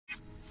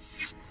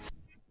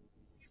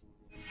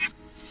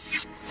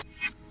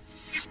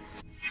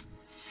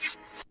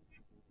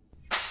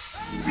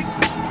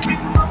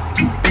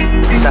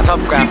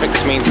Self-help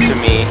graphics means to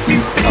me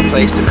a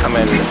place to come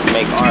and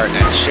make art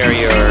and share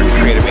your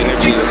creative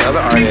energy with other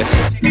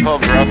artists.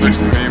 Self-help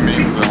graphics to me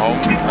means a home.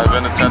 I've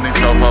been attending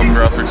self-help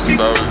graphics since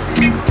I was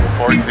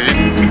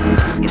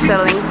 14. It's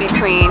a link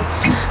between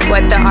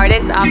what the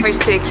artist offers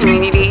to the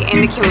community, in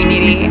the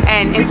community,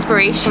 and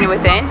inspiration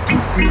within.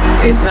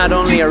 It's not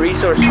only a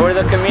resource for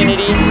the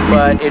community,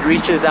 but it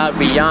reaches out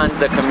beyond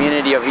the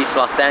community of East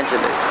Los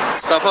Angeles.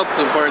 Self-help is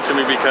important to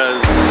me because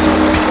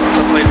it's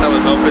a place that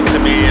was open to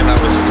me and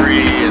that was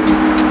free,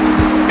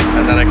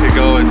 and then I could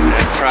go and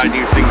try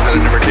new things that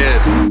I never did.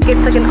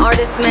 It's like an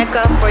artist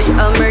mecca for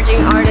emerging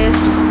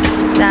artists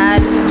that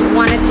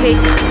want to take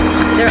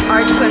their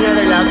art to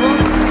another level.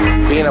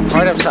 Being a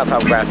part of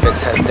self-help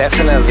graphics has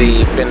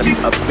definitely been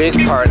a big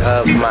part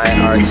of my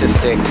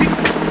artistic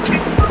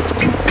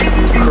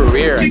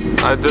career.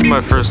 I did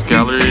my first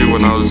gallery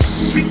when I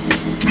was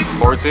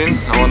 14,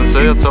 I want to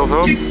say, at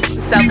self-help.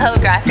 Self-help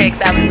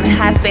graphics, I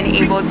have been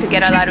able to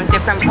get a lot of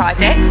different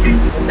projects,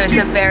 so it's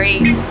a very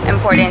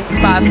important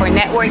spot for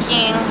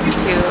networking,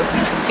 to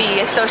be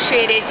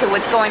associated to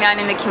what's going on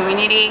in the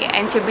community,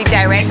 and to be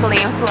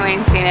directly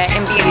influencing it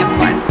and being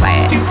influenced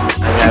by it.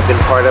 I mean, I've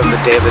been part of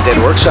the Day of the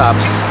Dead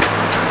workshops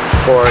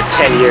for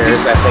 10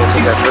 years, I think,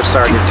 since I first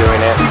started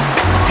doing it.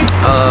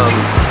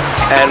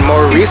 And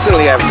more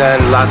recently, I've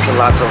done lots and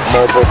lots of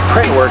mobile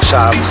print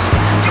workshops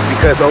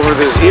because over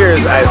those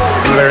years, I've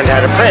learned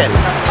how to print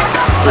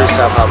through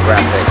self-help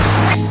graphics.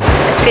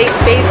 A safe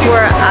space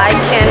where I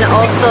can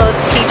also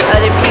teach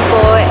other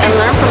people and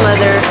learn from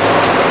other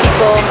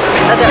people,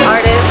 other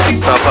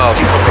artists. Self-help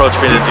approached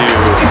me to do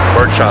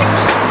workshops,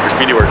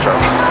 graffiti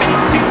workshops.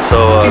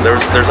 So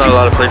there's not a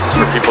lot of places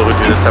for people who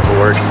do this type of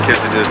work,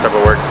 kids who do this type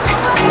of work,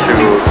 to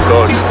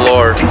go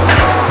explore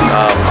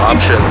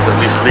options, at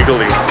least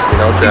legally, you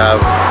know, to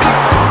have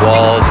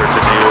walls or to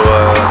do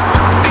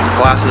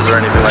classes or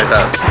anything like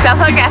that.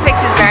 Self-help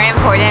graphics is very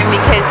important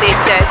because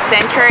it's a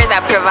center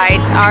that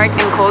provides art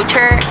and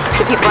culture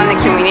to people in the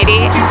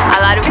community.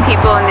 A lot of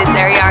people in this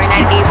area are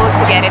not able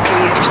to get it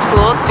through their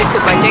schools due to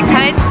budget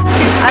cuts.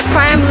 I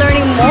probably am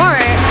learning more,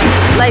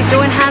 like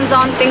doing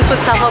hands-on things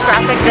with self-help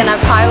graphics, than I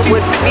probably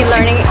would be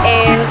learning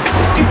in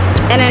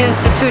an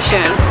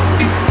institution.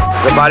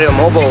 The Barrio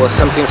Mobile was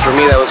something for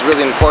me that was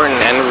really important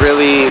and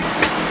really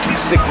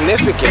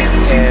significant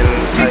in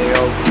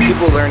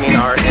people learning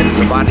art in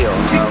the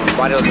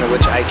barrios in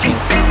which I came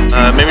from.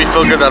 It made me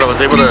feel good that I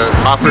was able to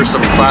offer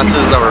some classes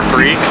that were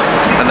free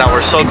and that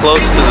were so close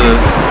to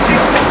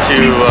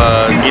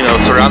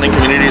surrounding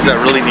communities that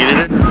really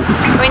needed it.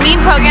 We need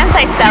programs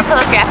like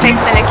self-help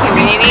graphics in the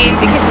community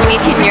because we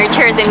need to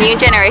nurture the new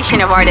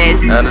generation of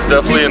artists. And it's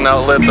definitely an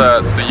outlet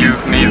that the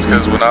youth needs,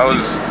 because when I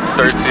was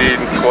 13,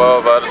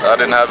 12, I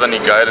didn't have any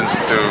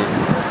guidance to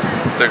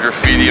the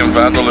graffiti and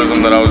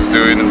vandalism that I was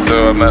doing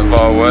until I met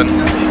Vyal Reyes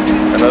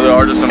and other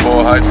artists in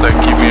Boyle Heights that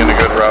keep me in a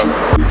good route.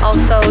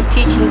 Also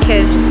teaching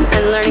kids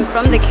and learning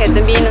from the kids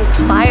and being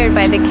inspired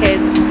by the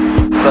kids.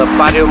 The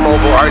Barrio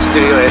Mobile Art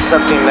Studio is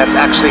something that's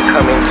actually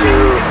coming to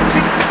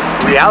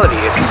reality.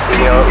 It's,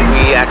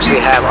 we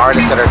actually have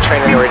artists that are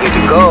trained and ready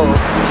to go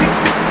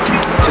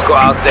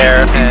out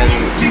there and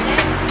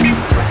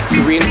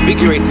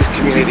reinvigorate these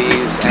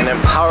communities and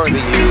empower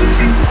the youth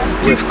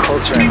with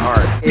culture and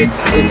art.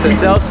 It's a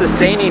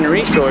self-sustaining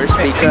resource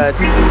because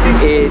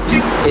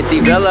it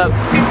developed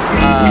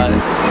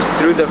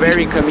through the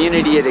very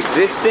community it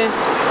exists in,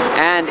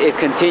 and it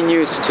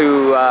continues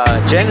to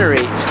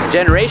generate a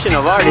generation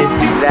of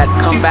artists that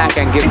come back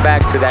and give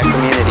back to that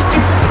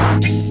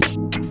community.